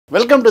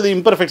Welcome to the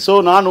Imperfect show.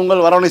 நான்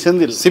உங்கள் வரவணை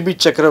Senthil. Cibi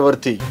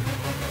Chakaravarthy.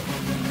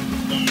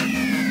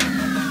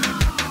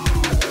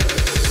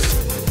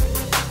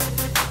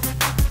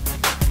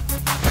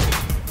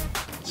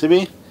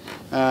 Cibi,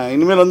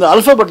 இனிமேல் வந்து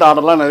அல்ஃபபெட்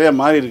ஆர்டர்லாம் நிறைய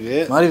மாறி இருக்கு.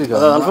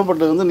 அதாவது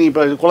அல்ஃபபெட் வந்து நீ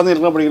இப்போ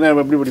குழந்தைகளுக்குலாம் படிக்கிறேன்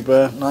எப்படி படிப்ப?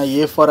 நான்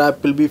A for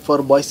apple, B for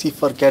boy, C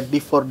for cat,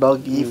 D for dog,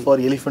 E for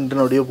elephant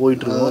அப்படியே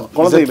போயிட்டு இருக்கோம்.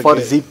 குழந்தைகளுக்கு for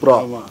zebra.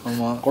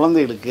 ஆமா.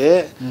 குழந்தைகளுக்கு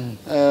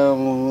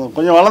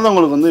கொஞ்சம்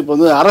வளர்ந்தவங்களுக்கு வந்து இப்போ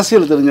வந்து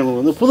அரசியல்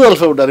தெரிஞ்சவங்களுக்கு வந்து புது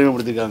அல்ஃபபெட்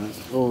அறிமுகப்படுத்திருக்காங்க.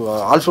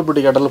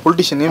 ஆல்ஃபபெட்டிக் ஆர்டர்ல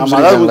பொலிட்டிஷியன் நேம்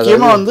அதாவது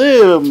முக்கியமாக வந்து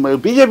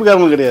பிஜேபி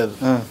காரங்களுக்கு கிடையாது,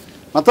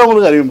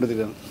 மற்றவங்களுக்கு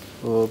அறிமுகப்படுத்திருக்காங்க.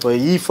 இப்போ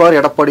E for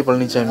எடப்பாடி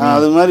பழனிசாமி,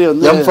 அது மாதிரி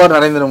வந்து M for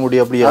நரேந்திர மோடி,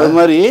 அப்படியே அது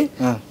மாதிரி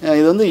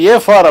இது வந்து A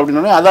for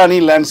அப்படின்னா அதானி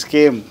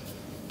லேண்ட்ஸ்கேம்.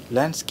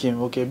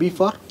 ஓகே. B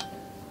for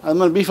அது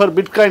மாதிரி B for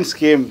பிட்காயின்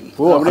ஸ்கேம்.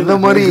 அந்த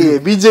மாதிரி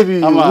பிஜேபி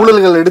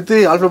ஊழல்கள் எடுத்து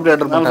ஆல்ஃபபெட்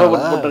ஆர்டர்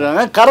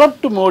போட்டிருக்காங்க.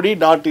 கரப்ட் மோடி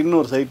 .in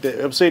ஒரு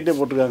வெப்சைட்டே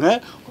போட்டிருக்காங்க.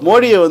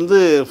 மோடியை வந்து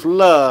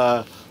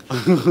ஃபுல்லாக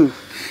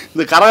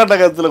இந்த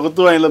கரகாட்டகத்தில்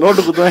குத்துவாங்கல்ல,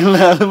 நோட்டு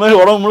குத்துவாங்கல்ல, அது மாதிரி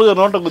உடம்பு முழுக்க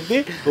நோட்டை குத்தி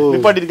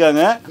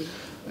நிப்பாட்டியிருக்காங்க.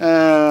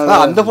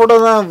 அந்த போட்டோ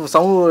தான்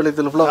சமூக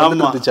வலைத்தளத்துல ஃபுல்லாக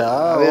வந்துச்சா?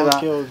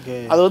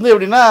 அது வந்து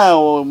எப்படின்னா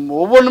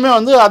ஒவ்வொன்றுமே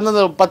வந்து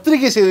அந்தந்த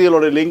பத்திரிகை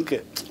செய்திகளோட லிங்க்,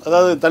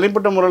 அதாவது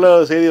தனிப்பட்ட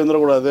முறையில் செய்தி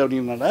வந்துடக்கூடாது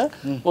அப்படின்னால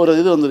ஒரு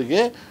இது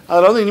வந்திருக்கு.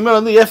 அதில் வந்து இனிமேல்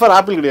வந்து A for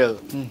ஆப்பிள் கிடையாது,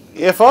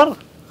 A for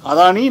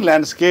அதானி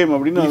லேண்ட்ஸ்கேம்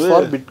அப்படின்னு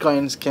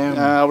பிட்காயின் ஸ்கேம்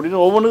அப்படின்னு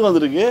ஒவ்வொன்றுக்கும்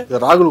வந்துருக்கு.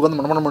 ராகுலுக்கு வந்து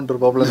மனமனம்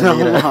பண்ணிருப்பாப்ல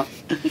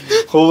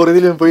ஒவ்வொரு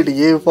இதுலயும் போயிட்டு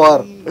A for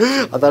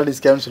அதானி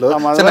ஸ்கேம்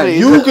சொல்லுவாங்க.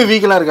 யூக்கு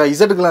வீக்கெல்லாம் இருக்கா?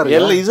 இசட்டுக்குலாம் இருக்கு?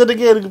 எல்லாம்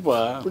இசட்டுக்கே இருக்குப்பா,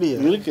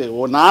 இருக்கு.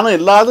 நானும்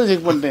எல்லாத்தையும்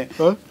செக்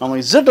பண்ணிட்டேன். நம்ம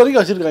இசட்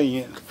வரைக்கும்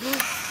வச்சிருக்காங்க.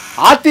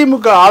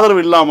 அதிமுக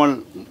ஆதரவு இல்லாமல்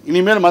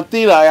இனிமேல்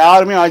மத்தியில்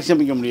யாருமே ஆட்சி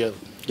அமைக்க முடியாது.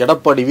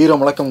 எடப்பாடி வீர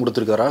முழக்கம்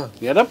கொடுத்துருக்காரா?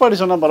 எடப்பாடி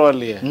சொன்னா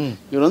பரவாயில்லையே.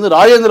 இவர் வந்து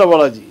ராஜேந்திர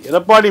பாலாஜி,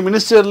 எடப்பாடி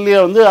மினிஸ்டர்லயே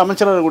வந்து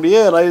அமைச்சராக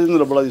இருக்கக்கூடிய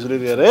ராஜேந்திர பாலாஜி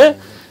சொல்லியிருக்காரு.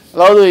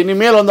 அதாவது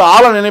இனிமேல் வந்து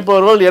ஆள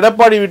நினைப்பவர்கள்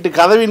எடப்பாடி வீட்டு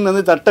கதவின்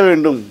வந்து தட்ட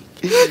வேண்டும்.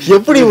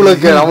 எப்படி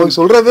உங்களுக்கு நமக்கு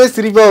சொல்றதே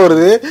சிரிப்பா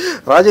வருது.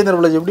 ராஜேந்திர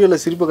பாலாஜி எப்படி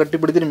உள்ள சிரிப்பை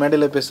கட்டிப்படுத்தி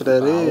மேடையில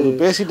பேசுறாரு,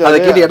 பேசிட்டு அதை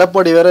கேட்டு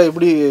எடப்பாடி வேற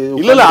எப்படி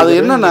இல்ல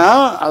அது என்னன்னா,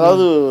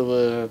 அதாவது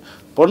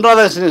பொன்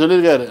ராதாகிருஷ்ணன்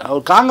சொல்லியிருக்காரு,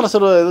 அவர் காங்கிரஸ்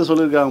எதுவும்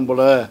சொல்லியிருக்காங்க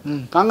போல,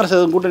 காங்கிரஸ்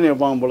எதுவும் கூட்டணி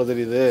வைப்பாங்க போல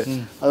தெரியுது,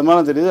 அது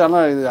மாதிரி தெரியுது.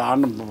 ஆனால் இது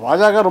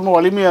பாஜக ரொம்ப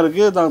வலிமையாக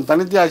இருக்குது,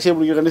 தனித்து ஆட்சியை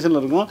பிடிக்கிற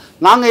கண்டிஷனில் இருக்கும்.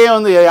 நாங்கள் ஏன்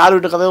வந்து யார்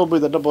வீட்டு கதவை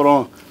போய் தட்ட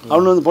போகிறோம்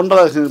அப்படின்னு வந்து பொன்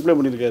ராதாகிருஷ்ணன் ரிப்ளை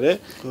பண்ணியிருக்காரு.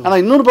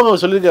 ஆனால் இன்னொரு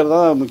பக்கம் சொல்லியிருக்காரு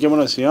தான்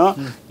முக்கியமான விஷயம்.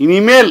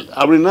 இனிமேல்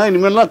அப்படின்னா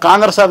இனிமேல்லாம்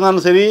காங்கிரஸாக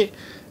இருந்தாலும் சரி,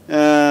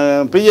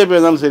 பிஜேபி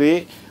இருந்தாலும் சரி,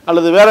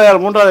 அல்லது வேற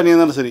யார் மூன்றாவது அணி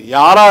இருந்தாலும் சரி,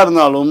 யாராக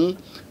இருந்தாலும்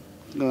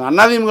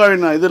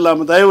அதிமுகவின் இது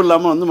இல்லாமல் தயவு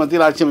இல்லாமல் வந்து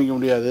மத்தியில் ஆட்சி அமைக்க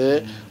முடியாது.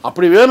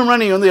 அப்படி வேணும்னா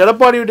நீங்கள் வந்து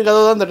எடப்பாடி வீட்டு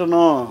கதை தான்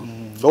தட்டணும்,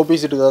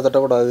 ஓபிஎஸ் வீட்டு கதை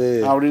தட்டக்கூடாது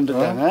அப்படின்ட்டு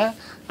இருக்காங்க.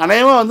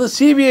 அநேகமாக வந்து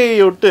சிபிஐயை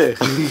விட்டு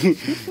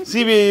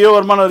சிபிஐயோ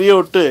வருமான வரியோ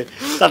விட்டு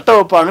தட்ட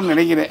வைப்பாங்கன்னு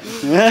நினைக்கிறேன்.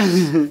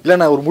 இல்லை,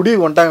 நான் ஒரு முடிவு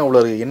வந்துட்டாங்க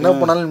அவ்வளோ இருக்கு. என்ன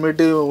பண்ணாலும்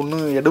மேட்டு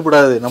ஒன்றும்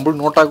எடுபடாது,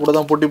 நம்மளும் நோட்டா கூட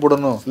தான் போட்டி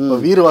போடணும்.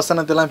 வீர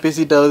வசனத்தெல்லாம்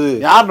பேசிட்டாவது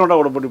யார் நோட்டா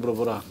கூட போட்டி போட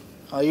போகிறா?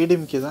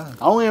 ஐடிஎம்கே தான்.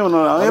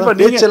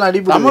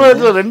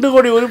 தமிழகத்தில் 2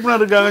 கோடி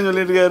உறுப்பினர் இருக்காங்கன்னு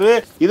சொல்லியிருக்காரு.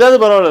 இதாவது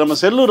பரவாயில்ல, நம்ம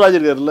செல்லூர் ராஜ்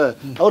இருக்காருல்ல,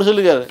 அவர்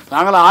சொல்லியிருக்காரு,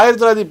 நாங்கள்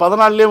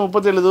 1914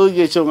 37 தொகுதி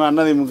ஜெயிச்சவங்க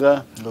அதிமுக.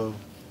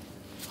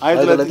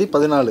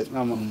 1914.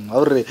 ஆமாம்,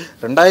 அவர்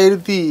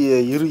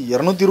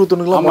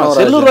 2221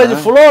 செல்லூர் ராஜ்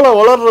ஃபுல்லோவில்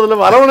வளர்றதுல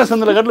வரவண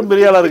செந்தில் காட்டிலும்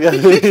பெரிய ஆளாக இருக்காரு.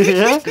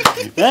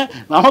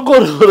 நமக்கு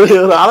ஒரு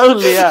அளவு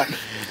இல்லையா?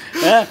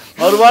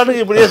 ஒரு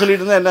பாட்டுக்கு இப்படியே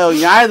சொல்லிட்டு இருந்தா என்ன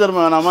நியாய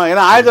தர்மம் வேணாமா?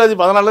 ஏன்னா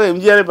 1914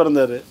 எம்ஜிஆரே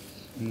பிறந்தாரு.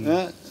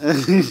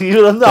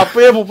 இவர் வந்து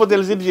அப்பயே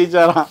 37 சீட்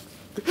ஜெயிச்சாராம்.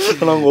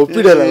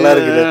 ஒப்பிட நல்லா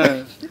இருக்குது.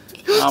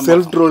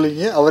 செல்ஃப்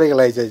ட்ரோலிங் அவரே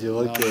கலாய்ச்சாச்சு.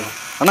 ஓகே.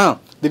 ஆனா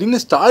திடீர்னு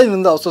ஸ்டாலின்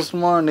வந்து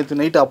அவசரமா நேற்று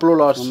நைட்டு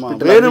அப்லோட்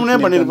வேணும்னே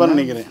பண்ணியிருப்பான்னு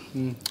நினைக்கிறேன்.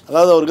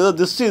 அதாவது அவருக்கு ஏதோ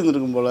திருஷ்டி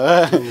இருந்திருக்கும் போல,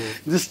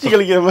 திருஷ்டி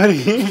கழிக்கிற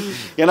மாதிரி.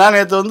 ஏன்னா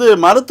நேற்று வந்து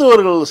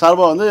மருத்துவர்கள்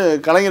சார்பாக வந்து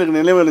கலைஞருக்கு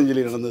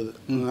நினைவேலஞ்சலி நடந்தது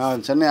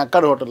சென்னை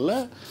அக்காடு ஹோட்டலில்.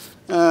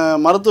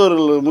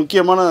 மருத்துவர்கள்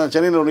முக்கியமான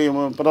சென்னையினுடைய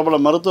பிரபல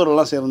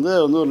மருத்துவர்கள்லாம் சேர்ந்து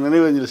வந்து ஒரு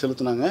நினைவஞ்சலி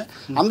செலுத்தினாங்க.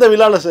 அந்த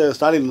விழாவில்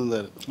ஸ்டாலின்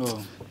இருந்தார்.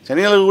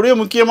 சென்னையில் இருக்கக்கூடிய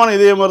முக்கியமான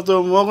இதய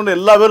மருத்துவம் கொண்டு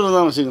எல்லா பேரும்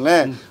இருந்தாங்கன்னு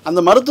வச்சுங்களேன். அந்த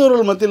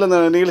மருத்துவர்கள் மத்தியில் அந்த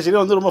நிகழ்ச்சியில்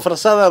வந்து ரொம்ப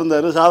ஃப்ரெஷ்ஷாக தான்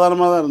இருந்தார்,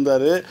 சாதாரணமாக தான்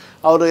இருந்தார்.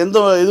 அவர்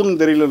எந்த இதுவும்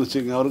தெரியலன்னு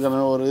வச்சுக்கோங்க.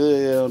 அவருக்கான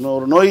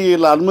ஒரு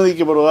நோயில்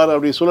அனுமதிக்கப்படுவார்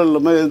அப்படி சூழல்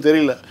மாதிரி எதுவும்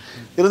தெரியல.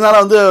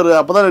 இருந்தாலும் வந்து அவர்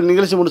அப்போ தான்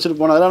நிகழ்ச்சி முடிச்சுட்டு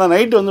போனார். ஆனால்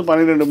நைட்டு வந்து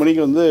 12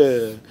 மணிக்கு வந்து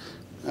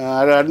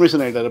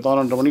அட்மிஷன் ஆகிட்டார்.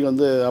 11:30 மணிக்கு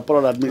வந்து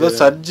அப்புறம் அட்மிஷன்.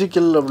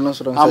 சர்ஜிக்கல் அப்படின்னு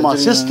சொல்கிறாங்க. ஆமாம்,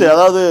 சிஸ்ட்,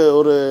 அதாவது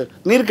ஒரு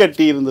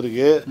நீர்க்கட்டி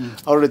இருந்திருக்கு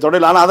அவருடைய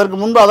தொடையில். ஆனால்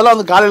அதற்கு முன்பு அதெல்லாம்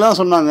வந்து காலையில் தான்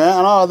சொன்னாங்க.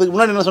 ஆனால் அதுக்கு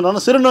முன்னாடி என்ன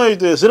சொன்னாங்கன்னா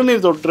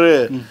சிறுநீர்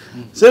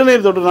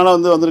தொற்றுனால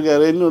வந்து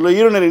வந்திருக்காரு, இன்னும்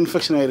யூரினரி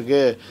இன்ஃபெக்ஷன்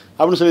ஆகிருக்கு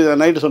அப்படின்னு சொல்லி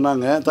நைட்டு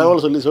சொன்னாங்க.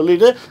 தகவல்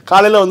சொல்லிட்டு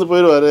காலையில் வந்து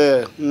போயிடுவார்,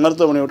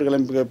 மருத்துவமனை விட்டு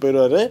கிளம்பி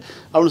போயிடுவார்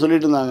அப்படின்னு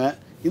சொல்லிட்டு இருந்தாங்க.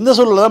 இந்த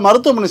சூழலில் தான்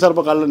மருத்துவமனை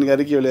சார்பாக காலையில் இன்றைக்கி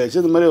அறிக்கை வெளியாச்சு.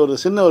 இந்த மாதிரி ஒரு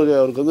சின்ன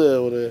அவருக்கு வந்து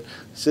ஒரு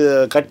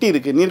கட்டி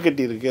இருக்குது, நீர்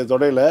கட்டி இருக்குது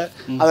தொடையில்.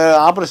 அதை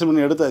ஆப்ரேஷன்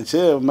பண்ணி எடுத்தாச்சு,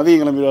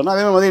 மதியம் கிளம்பிடுவாங்க.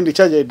 அதே மாதிரி மதியம்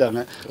டிஸ்சார்ஜ்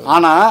ஆகிட்டாங்க.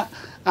 ஆனால்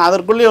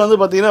அதற்குள்ளேயே வந்து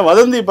பார்த்தீங்கன்னா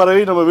வதந்தி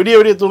பரவி நம்ம விடிய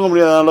விடிய தூங்க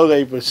முடியாத அளவுக்கு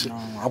ஆகிப்போச்சு.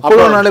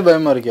 அப்போலோனாலே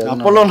பயமாக இருக்குது.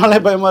 அப்போலோனாலே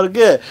பயமாக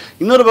இருக்குது.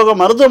 இன்னொரு பக்கம்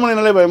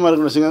மருத்துவமனைனாலே பயமாக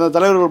இருக்குன்னு வச்சுக்கோங்க. அந்த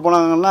தலைவர்கள்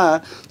போனாங்கன்னா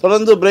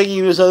தொடர்ந்து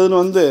பிரேக்கிங் நியூஸ்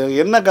அதுன்னு வந்து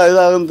என்ன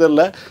இதாகுன்னு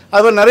தெரில.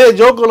 அது மாதிரி நிறைய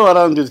ஜோக்குகளும்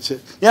வர ஆரம்பிச்சிருச்சு.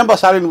 ஏன்பா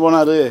ஸ்டாலின்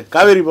போனார்,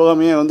 காவேரி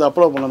போகாமையே வந்து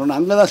அப்போலோ போனாருன்னு,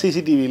 அங்கே தான்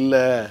சிசிடிவி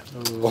இல்லை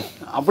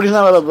அப்படின்னு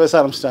தான் வேறு பேச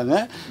ஆரம்பிச்சிட்டாங்க.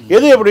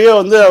 எது எப்படியோ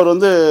வந்து அவர்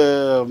வந்து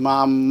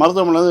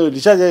மருத்துவமனை வந்து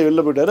டிஸ்சார்ஜ் ஆகி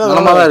வெளில போயிட்டார்.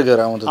 அதனால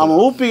இருக்காரு. ஆமாம்,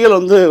 ஊப்பிகள்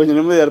வந்து கொஞ்சம்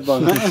நிம்மதியாக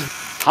இருப்பாங்க.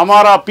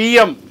 ஹமாரா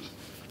பிஎம்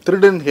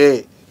திருடன் ஹே,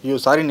 ஐயோ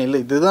சாரின்னு இல்லை,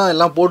 இதுதான்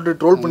எல்லாம் போட்டு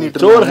ட்ரோல்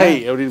பண்ணிட்டு சோர் ஹை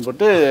அப்படின்னு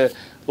போட்டு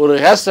ஒரு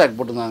ஹேஷ்டேக்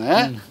போட்டிருந்தாங்க.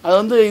 அது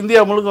வந்து இந்தியா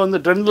முழுக்க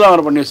வந்து ட்ரெண்ட்லாம்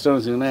வர பண்ணி வச்சுட்டோன்னு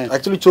வச்சுக்கோங்களேன்.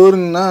 ஆக்சுவலி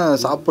சோறுங்கன்னா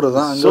சாப்பிட்றது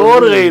தான்,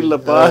 சோறு கை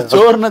இல்லைப்பா,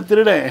 சோறுனா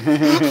திருடன்.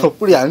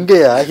 அப்படி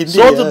அங்கேயா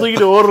சோத்தை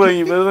தூக்கிட்டு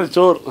ஓடுறவங்க பேர் தான்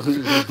சோர்.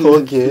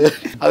 ஓகே,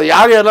 அதை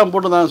யார் யாரெல்லாம்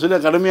போட்டிருந்தாங்கன்னு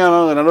சொல்லி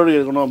கடுமையான நடவடிக்கை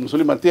எடுக்கணும் அப்படின்னு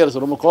சொல்லி மத்திய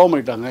அரசு ரொம்ப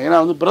கோவமாயிட்டாங்க. ஏன்னா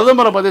வந்து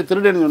பிரதமரை பார்த்தே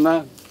திருடன்னு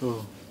சொன்னால்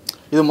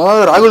இது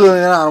முதல்ல ராகுல்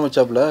காந்தி தான்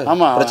ஆரம்பிச்சாப்புல.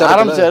 ஆமாம்,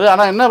 ஆரம்பிச்சாரு.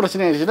 ஆனால் என்ன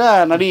பிரச்சனை ஆயிடுச்சுன்னா,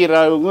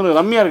 நடிகர்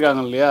ரம்யா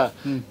இருக்காங்க இல்லையா,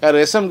 யார்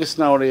எஸ்எம்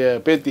கிருஷ்ணாவுடைய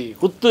பேத்தி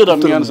குத்து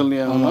ரம்யான்னு சொல்லி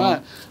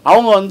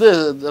அவங்க வந்து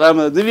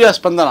திவ்யா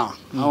ஸ்பந்தனா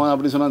அவங்க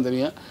அப்படி சொன்னால்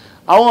தெரியும்.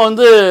 அவங்க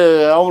வந்து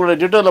அவங்களுடைய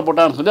ட்விட்டரில்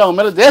போட்டாங்கன்னு சொல்லி அவங்க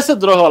மேலே தேச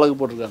துரோக வழக்கு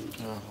போட்டிருக்காங்க.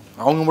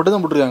 அவங்க மட்டும்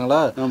தான் போட்டிருக்காங்க.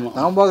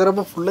 நான்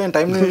பார்க்குறப்ப ஃபுல்லாக என்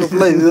டைம்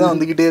ஃபுல்லாக இதுதான்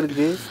வந்துக்கிட்டே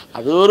இருக்கு.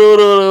 அது ஒரு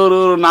ஒரு ஒரு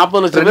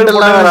 40 லட்சம்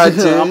பேர்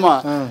ஆச்சு.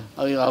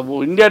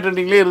 ஆமாம், இந்தியா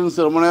ட்ரெண்டிங்லேயே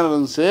இருந்துச்சு, ரொம்ப நேரம்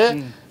இருந்துச்சு.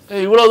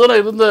 இவ்வளோ தூரம்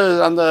இருந்த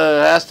அந்த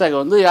ஹேஷ்டேக்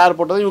வந்து யார்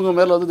போட்டது, இவங்க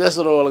மேலே வந்து தேச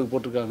துரோக வழக்கு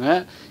போட்டிருக்காங்க.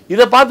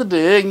 இதை பார்த்துட்டு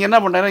இங்கே என்ன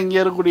பண்ணுறாங்கன்னா, இங்கே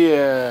இருக்கக்கூடிய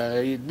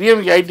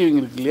டிஎம்கே ஐடிவிங்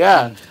இருக்கு இல்லையா,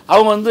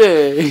 அவங்க வந்து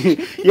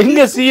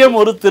எங்கள் சிஎம்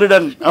ஒரு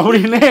திருடன்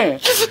அப்படின்னு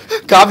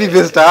காப்பி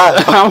பேஸ்டா.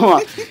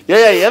 ஆமாம்,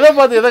 எதை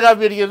பார்த்து எதை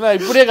காப்பி அடிக்கிறதுனா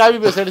இப்படியே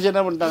காப்பி பேஸ்ட் அடிச்சு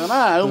என்ன பண்ணிட்டாங்கன்னா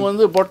அவங்க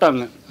வந்து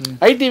போட்டாங்க.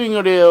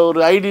 ஐடிவிங்கோடைய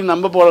ஒரு ஐடி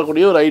நம்ப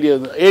போடக்கூடிய ஒரு ஐடி,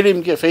 அது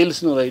ஏடிஎம்கே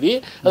ஃபெயில்ஸ்னு ஒரு ஐடி,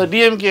 அது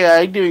டிஎம்கே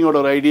ஐடிவிங்கோட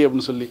ஒரு ஐடி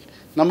அப்படின்னு சொல்லி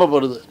நம்ப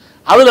போகிறது.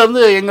 அதில்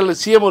வந்து எங்கள்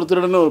சிஎம் ஒரு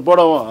திருடன்னு ஒரு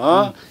போடவும்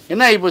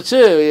என்ன ஆகிப்போச்சு,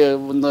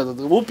 இந்த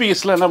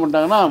ஊபிஎஸ்லாம் என்ன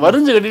பண்ணிட்டாங்கன்னா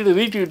வரிஞ்சு கட்டிட்டு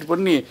ரீட்வீட்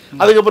பண்ணி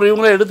அதுக்கப்புறம்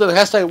இவங்களே எடுத்து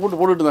ஹேஷ்டேக்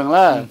போட்டுட்டு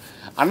இருந்தாங்களா.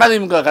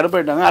 அதிமுக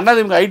கடுப்பாயிட்டாங்க.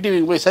 அதிமுக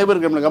ஐடிவிக்கு போய் சைபர்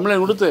கிரைமில்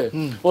கம்ப்ளைண்ட் கொடுத்து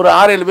ஒரு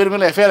 6-7 பேர்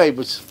மேலே எஃப்ஐஆர்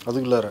ஆகிப்போச்சு.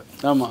 அதுக்குள்ளார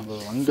ஆமாம்,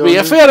 இப்போ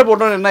எஃப்ஐஆர்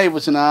போட்டோன்னு என்ன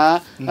ஆகிப்போச்சுன்னா,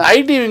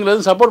 ஐடிவிங்கில்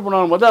வந்து சப்போர்ட்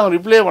பண்ணுவாங்க பார்த்து அவங்க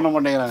ரிப்ளே பண்ண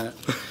மாட்டேங்கிறாங்க.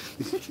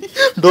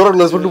 டோர்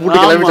க்ளோஸ் பண்ணி போட்டு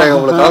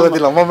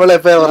கிளம்பிட்டாங்க. நம்ம மேல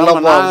எஃப்ஐஆர் வரலாம்.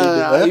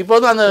 இப்போ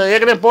வந்து அந்த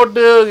ஏற்கனவே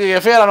போட்டு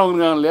எஃப்ஐஆர் ஆனவங்க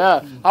இருக்காங்க இல்லையா,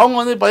 அவங்க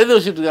வந்து பதிவு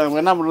வச்சுட்டு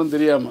இருக்காங்க, என்ன பண்ணுறதுன்னு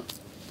தெரியாமல்.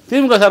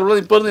 திமுக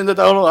சார்பில் இப்போ வந்து எந்த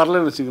தகவலும்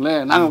வரலன்னு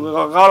வச்சுங்களேன். நாங்கள்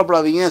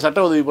கவலைப்படாதீங்க,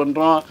 சட்ட உதவி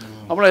பண்ணுறோம்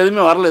அப்படிலாம்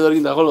எதுவுமே வரல, இது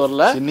வரைக்கும் தகவல்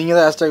வரல. நீங்கள்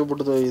தான் ஹேஷ்டேக்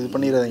போட்டு இது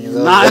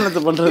பண்ணிடுறாங்க. நான்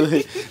என்னத்தை பண்ணுறது,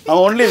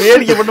 அவன் ஒன்லி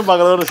வேடிக்கை மட்டும்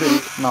பார்க்குறதோட சரி.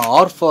 நான்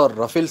ஆர் ஃபார்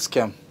ரஃபேல்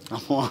ஸ்கேம்.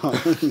 ஆமாம்,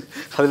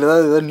 அதில்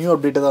ஏதாவது நியூ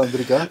அப்டேட்டு தான்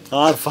வந்திருக்கா?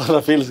 R for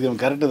Rafale scam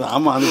correct தான்.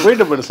 ஆமாம், அது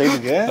போயிட்டு போய்ட்டு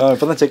சைடுக்கு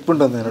இப்போ தான் செக்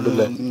பண்ணிட்டு வந்தேன்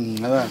நடுவில்.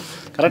 அதான்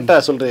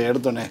கரெக்டாக சொல்கிறேன்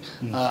எடுத்தோன்னே.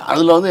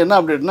 அதில் வந்து என்ன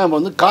அப்டேட்னா, இப்போ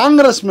வந்து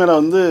காங்கிரஸ் மேலே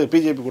வந்து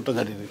பிஜேபி குற்றம்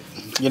சாட்டியிருக்கு.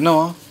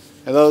 என்னவா?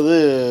 அதாவது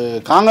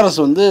காங்கிரஸ்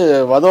வந்து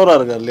வதோரா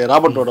இருக்கார் இல்லையா,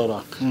 ராபர்ட் வதோரா,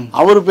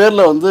 அவர்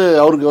பேரில் வந்து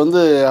அவருக்கு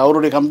வந்து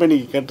அவருடைய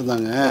கம்பெனிக்கு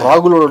கேட்டிருந்தாங்க.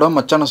 ராகுலோட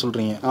மச்சான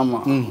சொல்கிறீங்க?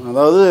 ஆமாம்,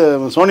 அதாவது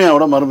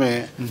சோனியாவோட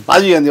மருமகன்,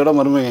 ராஜீவ்காந்தியோட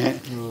மருமகன்,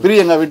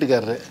 பிரியங்கா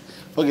வீட்டுக்காரரு,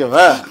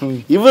 ஓகேவா.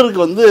 இவருக்கு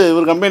வந்து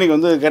இவர் கம்பெனிக்கு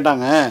வந்து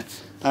கேட்டாங்க,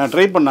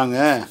 ட்ரை பண்ணாங்க,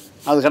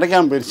 அது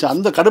கிடைக்காம போயிடுச்சு.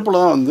 அந்த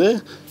கடுப்பில் தான் வந்து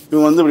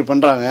இவங்க வந்து இப்படி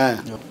பண்ணுறாங்க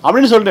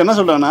அப்படின்னு சொல்லிட்டு என்ன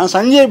சொல்கிறாங்கன்னா,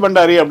 சஞ்சய்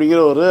பண்டாரி அப்படிங்கிற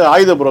ஒரு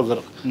ஆயுத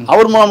புரோக்கர்,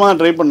 அவர் மூலமாக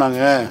தான் ட்ரை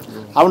பண்ணாங்க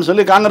அப்படின்னு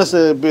சொல்லி காங்கிரஸ்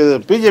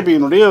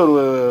பிஜேபியினுடைய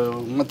ஒரு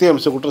மத்திய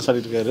அமைச்சர் குற்றம்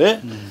சாட்டியிருக்காரு.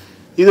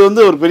 இது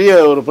வந்து ஒரு பெரிய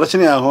ஒரு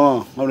பிரச்சனையாகும்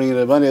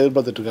அப்படிங்கிற மாதிரி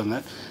எதிர்பார்த்துட்ருக்காங்க.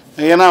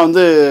 ஏன்னா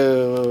வந்து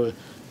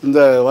இந்த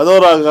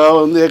வதோராக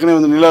வந்து ஏற்கனவே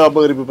வந்து நில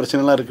அபகரிப்பு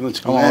பிரச்சனைலாம் இருக்குன்னு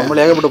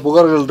வச்சுக்கோங்க, ஏகப்பட்ட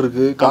புகார்கள்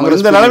இருக்குது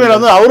காங்கிரஸ். இந்த நிலைமையில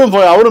வந்து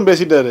அவரும்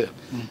பேசிட்டாரு.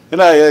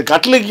 ஏன்னா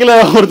கட்டிலுக்கு கீழே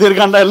ஒருத்தர்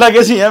இருக்காண்டா, எல்லா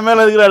கேஸும் என்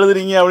மேலே இருக்கிற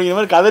எழுதுறீங்க அப்படிங்கிற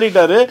மாதிரி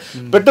கதறிட்டாரு.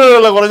 பெட்ரோல்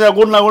விலை குறைஞ்சா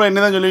கூட்டினா கூட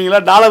என்ன தான்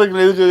சொல்லுவீங்களா,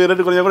 டாலருக்கு எதுக்கு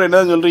ரேட்டு குறைஞ்சா கூட என்ன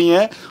தான் சொல்கிறீங்க,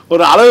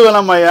 ஒரு அளவு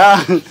வேணாமாயா,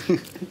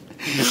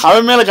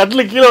 அவன் மேலே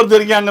கட்டிலுக்கு கீழே ஒருத்தர்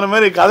இருக்காங்கிற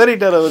மாதிரி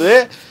கதறிட்டார் அவர்.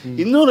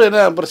 இன்னொரு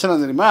என்ன பிரச்சனை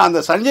தெரியுமா, அந்த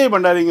சஞ்சய்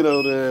பண்டாரிங்கிற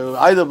ஒரு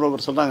ஆயுத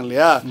புரோக்கர் சொல்கிறாங்க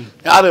இல்லையா,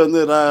 யார்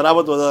வந்து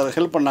ராபர்ட் வதோரா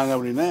ஹெல்ப் பண்ணாங்க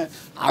அப்படின்னு,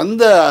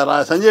 அந்த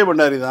சஞ்சய்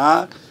பண்டாரி தான்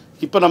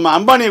இப்போ நம்ம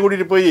அம்பானியை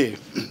கூட்டிகிட்டு போய்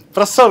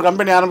ஃப்ரெஷ்ஷாக ஒரு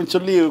கம்பெனி ஆரம்பிச்சு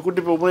சொல்லி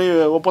கூட்டிட்டு போய்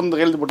ஒப்பந்தம்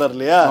கையெழுத்து போட்டார்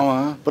இல்லையா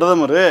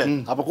பிரதமர்,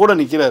 அப்போ கூட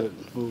நிற்கிறாரு.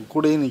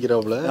 கூடயே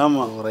நிற்கிறாப்புல.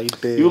 ஆமாம்,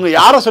 ரைட்டு. இவங்க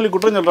யாரை சொல்லி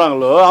குற்றம்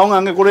சொல்கிறாங்களோ அவங்க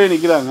அங்கே கூடயே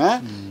நிற்கிறாங்க.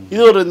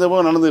 இது ஒரு இந்த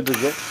போக நடந்துகிட்டு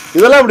இருக்கு.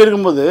 இதெல்லாம் இப்படி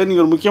இருக்கும்போது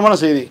நீங்கள் ஒரு முக்கியமான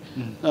செய்தி,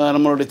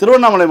 நம்மளுடைய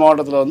திருவண்ணாமலை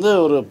மாவட்டத்தில் வந்து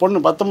ஒரு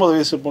பொண்ணு 19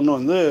 வயசு பொண்ணு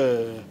வந்து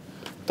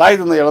தாய்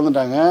தந்தை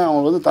இழந்துட்டாங்க.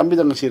 அவங்க வந்து தம்பி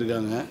தங்கச்சி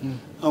இருக்காங்க.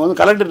 அவங்க வந்து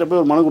கலெக்டர்கிட்ட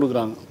போய் ஒரு மனு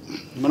கொடுக்குறாங்க.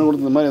 மனு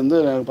கொடுத்த மாதிரி வந்து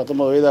எனக்கு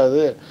 19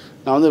 வயதாகுது,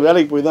 நான் வந்து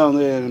வேலைக்கு போய் தான்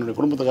வந்து என்னுடைய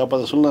குடும்பத்தை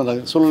காப்பாற்ற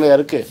சூழ்நிலையாக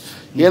இருக்குது.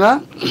 ஏன்னா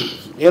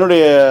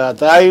என்னுடைய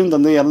தாயும்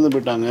தந்தையும் இறந்து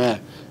போயிட்டாங்க,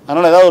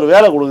 அதனால் ஏதாவது ஒரு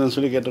வேலை கொடுங்கன்னு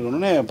சொல்லி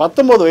கேட்டுக்கணுன்னே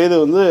 19 வயது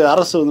வந்து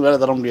அரசு வந்து வேலை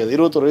தர முடியாது,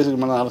 21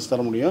 வயசுக்கு மேலே அரசு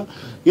தர முடியும்.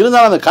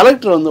 இருந்தாலும் அந்த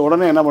கலெக்டர் வந்து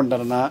உடனே என்ன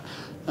பண்ணிட்டாருன்னா,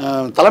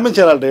 தலைமைச்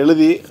செயலாளர்கிட்ட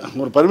எழுதி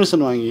ஒரு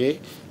பர்மிஷன் வாங்கி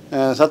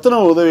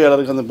சத்துணவு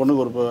உதவியாளருக்கு அந்த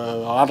பொண்ணுக்கு ஒரு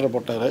ஆர்டர்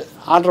போட்டார்.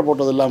 ஆர்டர்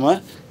போட்டது இல்லாமல்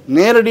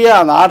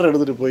நேரடியாக அந்த ஆர்டர்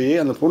எடுத்துகிட்டு போய்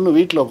அந்த பொண்ணு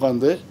வீட்டில்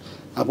உட்காந்து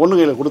அந்த பொண்ணு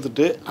கையில்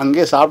கொடுத்துட்டு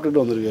அங்கேயே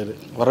சாப்பிட்டுட்டு வந்திருக்காரு.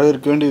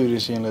 வரவேற்க வேண்டிய ஒரு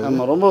விஷயம்.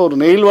 நம்ம ரொம்ப ஒரு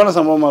நெகிழ்வான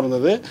சம்பவமாக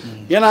இருந்தது.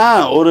 ஏன்னா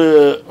ஒரு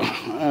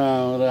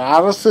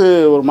அரசு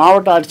ஒரு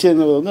மாவட்ட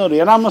ஆட்சியருங்கிறது வந்து ஒரு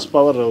எனாமஸ்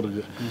பவர்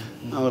அவருக்கு.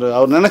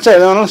 அவர் நினச்சா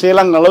எதை வேணாலும்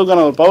செய்யலாங்கிற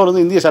அளவுக்கான ஒரு பவர்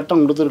வந்து இந்திய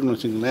சட்டம் கொடுத்துருக்குன்னு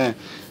வச்சுங்களேன்.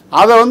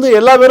 அதை வந்து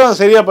எல்லா பேரும் அதை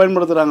சரியாக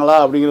பயன்படுத்துகிறாங்களா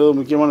அப்படிங்கிறது ஒரு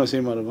முக்கியமான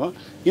விஷயமா இருக்கும்.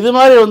 இது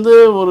மாதிரி வந்து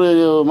ஒரு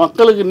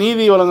மக்களுக்கு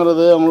நீதி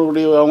வழங்குறது,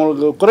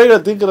 அவங்களுக்கு குறைகளை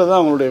தீர்க்கிறது தான்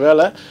அவங்களுடைய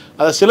வேலை.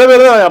 அதை சில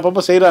பேர் தான்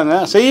அப்பப்போ செய்கிறாங்க.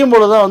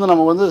 செய்யும்போது தான் வந்து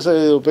நமக்கு வந்து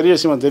பெரிய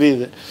விஷயமா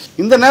தெரியுது.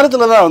 இந்த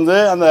நேரத்தில் தான் வந்து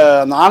அந்த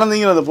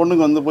ஆனந்திங்கிற அந்த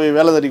பொண்ணுக்கு வந்து போய்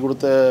வேலை தேடி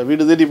கொடுத்த,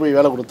 வீடு தேடி போய்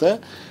வேலை கொடுத்த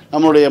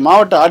நம்மளுடைய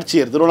மாவட்ட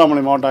ஆட்சியர்,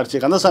 திருவண்ணாமலை மாவட்ட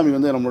ஆட்சியர் கந்தசாமி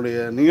வந்து நம்மளுடைய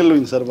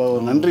நிகழ்வின் சார்பாக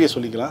ஒரு நன்றியை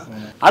சொல்லிக்கலாம்.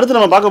 அடுத்து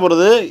நம்ம பார்க்க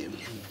போகிறது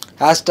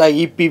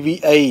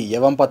 #EPVI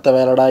எவன் பத்த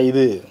வேலைடா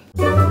இது.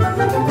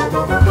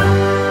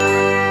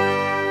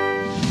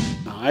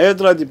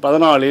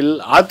 1914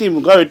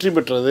 அதிமுக வெற்றி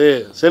பெற்றது.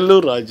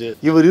 செல்லூர் ராஜு.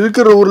 இவர்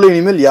இருக்கிற ஊர்ல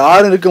இனிமேல்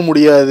யாரும் இருக்க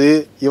முடியாது.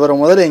 இவரை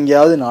முதல்ல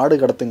எங்கேயாவது நாடு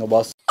கடத்துங்க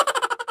பாஸ்.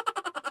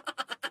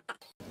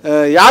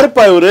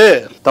 யாருப்பா இவரு?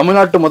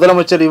 தமிழ்நாட்டு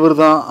முதலமைச்சர் இவர்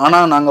தான். ஆனா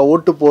நாங்க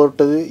ஓட்டு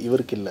போட்டது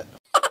இவருக்கு இல்லை.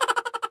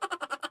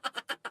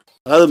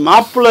 அதாவது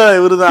மாப்பிள்ளை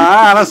இவரு தான்,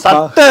 ஆனா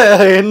சட்டை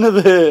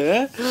என்னது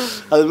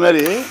அது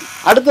மாதிரி.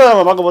 அடுத்து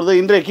நம்ம பார்க்க போகிறது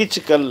இன்றைய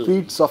கீச்சுக்கள்.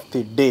 ட்வீட்ஸ் ஆஃப்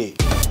தி டே.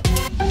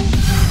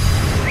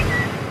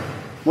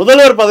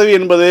 முதல்வர் பதவி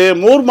என்பது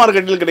மூர்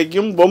மார்க்கெட்டில்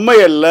கிடைக்கும் பொம்மை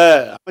அல்ல.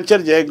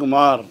 அமைச்சர்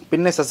ஜெயக்குமார்.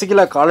 பின்ன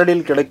சசிகலா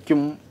காலடியில்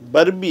கிடைக்கும்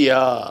பர்பியா.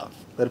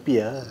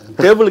 பர்பியா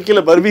டேபிள்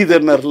கீழே பர்பி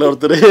தேர்னார்ல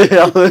ஒருத்தர்,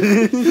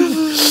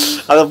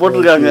 அதை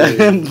போட்டிருக்காங்க.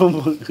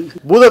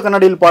 பூத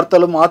கண்ணாடியில்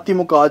பார்த்தாலும்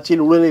அதிமுக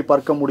ஆட்சியில் ஊழலை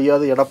பார்க்க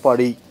முடியாத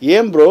எடப்பாடி.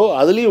 ஏன் ப்ரோ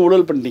அதுலேயும்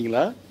ஊழல்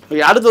பண்ணிட்டீங்களா?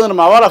 அடுத்தது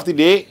நம்ம அவார்ட் ஆஃப் தி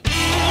டே.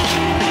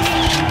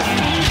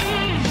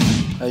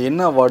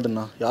 என்ன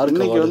அவார்டுண்ணா? யாருக்கு?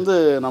 இன்னைக்கு வந்து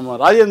நம்ம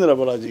ராஜேந்திர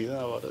பாலாஜிக்கு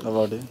தான்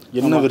அவார்டு.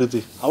 என்ன விருது?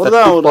 அவர்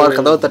தான் ஒரு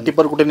கதவை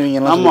தட்டிப்பார் கூட்டணி.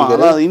 ஆமா,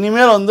 அதாவது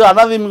இனிமேல் வந்து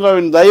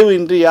அதிமுகவின் தயவு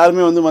இன்றி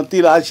யாருமே வந்து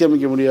மத்தியில் ஆட்சி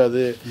அமைக்க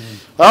முடியாது.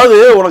 அதாவது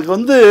உனக்கு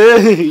வந்து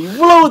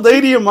இவ்வளவு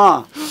தைரியமா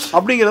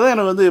அப்படிங்கிறத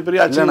எனக்கு வந்து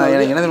பெரிய ஆட்சி.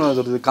 எனக்கு என்ன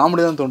தோணுது,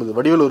 காமெடி தான் தோணுது.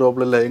 வடிவேல் ஒரு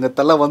ரோப்ல இல்ல, எங்க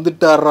தலை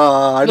வந்துட்டாரா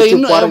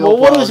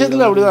ஒவ்வொரு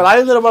விஷயத்துல அப்படிதான்.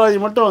 ராஜேந்திர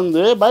பாலாஜி மட்டும்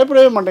வந்து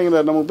பயப்படவே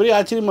மாட்டேங்கிறார். நமக்கு பெரிய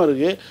ஆச்சரியமா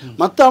இருக்கு.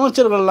 மற்ற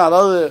அமைச்சர்கள்லாம்,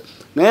 அதாவது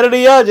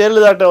நேரடியாக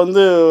ஜெயலலிதாட்ட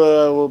வந்து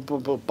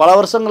பல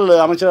வருஷங்கள்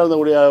அமைச்சராக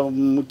இருந்தக்கூடிய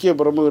முக்கிய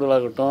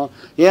பிரமுகர்களாகட்டும்,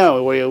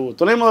 ஏன்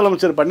துணை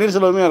முதலமைச்சர்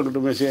பன்னீர்செல்வமே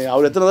இருக்கட்டும்,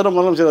 அவர் எத்தனை தடவை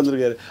முதலமைச்சர்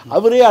வந்திருக்காரு,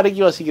 அவரே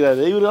அடக்கி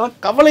வாசிக்கிறாரு. இவரெல்லாம்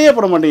கவலையே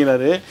பட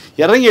மாட்டேங்கிறாரு,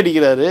 இறங்கி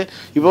அடிக்கிறாரு.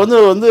 இப்போ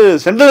வந்து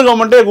சென்ட்ரல்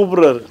கவர்மெண்ட்டே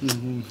கூப்பிடுறாரு.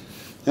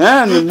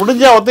 நீ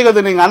முடிஞ்சா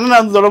ஒத்துக்கிறது, நீங்கள் அண்ணனை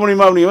வந்து தொட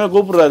முடியுமா அப்படிங்கிற மாதிரி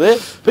கூப்பிடுறாரு.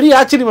 பெரிய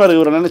ஆச்சரியமா இருக்கு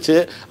இவரை நினச்சி.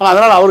 ஆனால்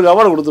அதனால் அவருக்கு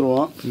அவார்டு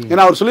கொடுத்துருவோம்.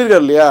 ஏன்னா அவர்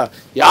சொல்லியிருக்காரு இல்லையா,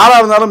 யாராக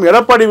இருந்தாலும்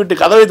எடப்பாடி விட்டு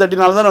கதவை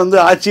தட்டினால்தான் வந்து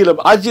ஆட்சியில்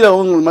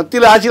அவங்க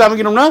மத்தியில் ஆட்சியில்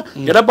அமைக்கணும்னா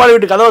எடப்பாடி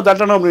விட்டு கதவை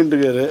தட்டணும் அப்படின்ட்டு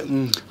இருக்காரு.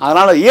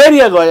 அதனால்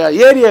ஏரியாவுக்கு வாயா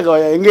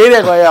எங்கள்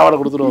ஏரியாவுக்கு வாயா அவார்டை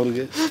கொடுத்துருவோம்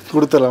அவருக்கு.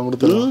 கொடுத்துடலாம்.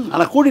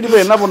 ஆனால் கூட்டிகிட்டு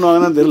போய் என்ன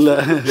பண்ணுவாங்கன்னு தெரியல.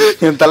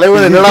 என்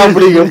தலைவர் என்னடா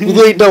பிடிக்கும்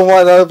புது ஐட்டமா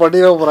ஏதாவது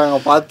பண்ணிட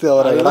போகிறாங்க பார்த்து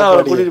அவரை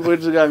கூட்டிகிட்டு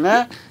போயிட்டு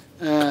இருக்காங்க.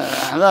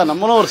 அதான்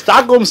நம்மளும் ஒரு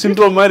ஸ்டாக் ஹோம்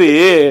சிண்ட்ரோம் மாதிரி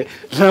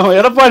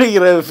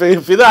எடப்பாடிக்கிற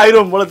ஃபிதா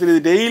ஆயிரம் போல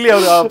தெரியுது. டெய்லி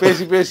அவர்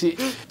பேசி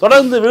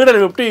தொடர்ந்து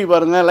வீடியோ எப்படி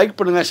பாருங்க, லைக்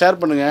பண்ணுங்க,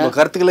 ஷேர் பண்ணுங்க.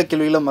 கருத்துக்களை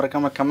கேள்விகளை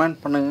மறக்காம கமெண்ட்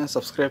பண்ணுங்க,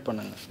 சப்ஸ்கிரைப்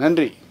பண்ணுங்க.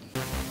 நன்றி.